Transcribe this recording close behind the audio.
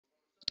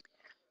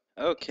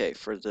Okay,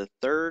 for the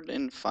third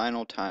and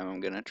final time, I'm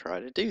going to try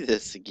to do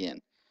this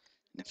again.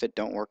 And if it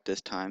don't work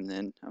this time,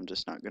 then I'm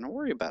just not going to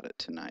worry about it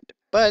tonight.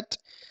 But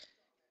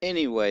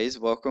anyways,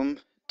 welcome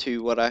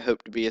to what I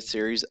hope to be a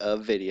series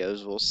of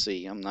videos. We'll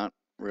see. I'm not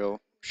real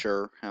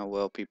sure how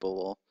well people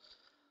will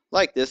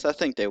like this. I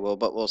think they will,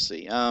 but we'll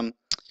see.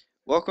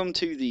 Welcome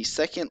to the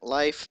Second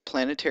Life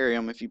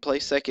Planetarium. If you play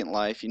Second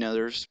Life, you know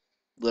there's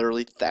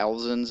literally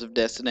thousands of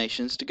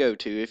destinations to go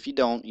to. If you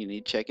don't, you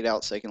need to check it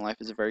out. Second Life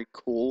is a very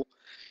cool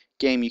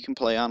game you can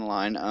play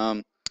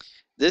online.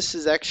 This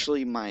is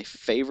actually my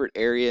favorite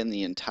area in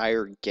the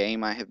entire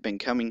game. I have been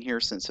coming here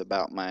since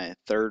about my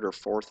third or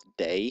fourth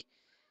day.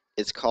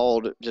 It's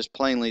called just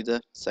plainly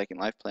the Second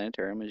Life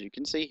Planetarium, as you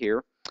can see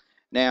here.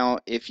 Now,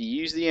 if you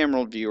use the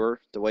Emerald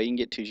Viewer, the way you can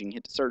get to is you can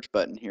hit the search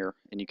button here,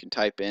 and you can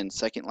type in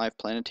Second Life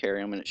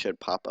Planetarium, and it should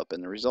pop up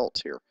in the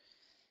results here.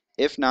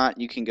 If not,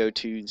 you can go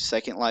to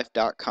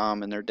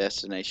secondlife.com and their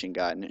destination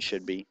guide, and it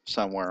should be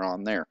somewhere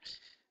on there.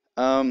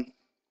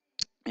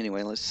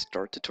 Anyway, let's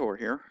start the tour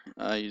here.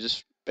 You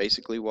just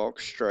basically walk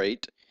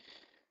straight,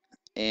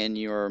 and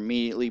you are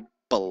immediately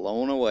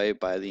blown away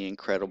by the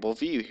incredible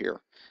view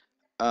here.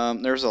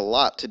 There's a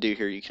lot to do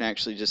here. You can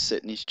actually just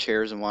sit in these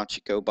chairs and watch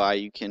it go by.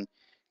 You can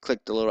click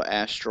the little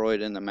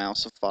asteroid and the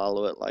mouse will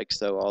follow it like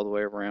so all the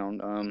way around.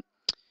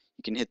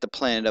 You can hit the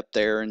planet up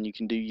there and you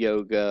can do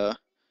yoga.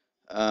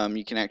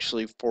 You can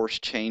actually force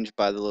change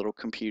by the little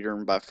computer,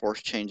 and by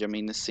force change I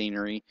mean the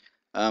scenery.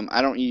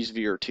 I don't use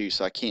Viewer 2,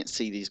 so I can't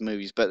see these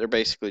movies, but they're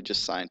basically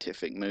just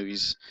scientific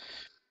movies,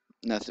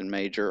 nothing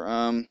major.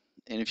 And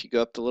if you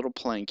go up the little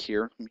plank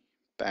here,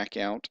 back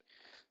out,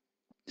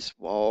 just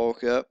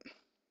walk up,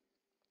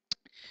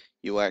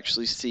 you'll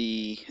actually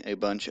see a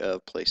bunch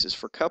of places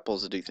for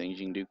couples to do things.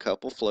 You can do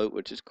couple float,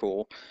 which is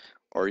cool,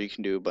 or you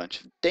can do a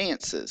bunch of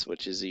dances,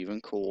 which is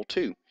even cool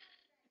too.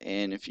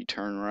 And if you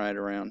turn right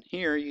around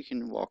here, you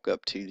can walk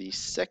up to the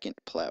second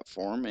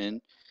platform and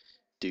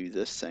do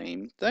the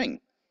same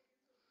thing.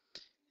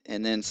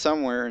 And then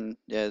somewhere, and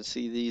yeah,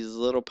 see these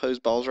little pose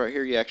balls right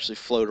here, you actually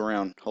float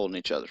around holding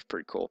each other. It's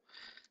pretty cool.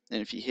 And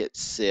if you hit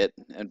sit,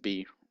 that'd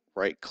be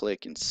right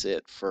click and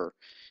sit. For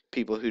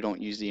people who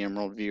don't use the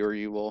Emerald Viewer,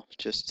 you will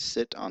just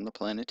sit on the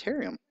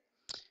planetarium.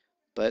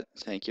 But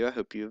thank you. I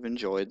hope you have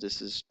enjoyed.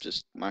 This is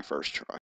just my first try.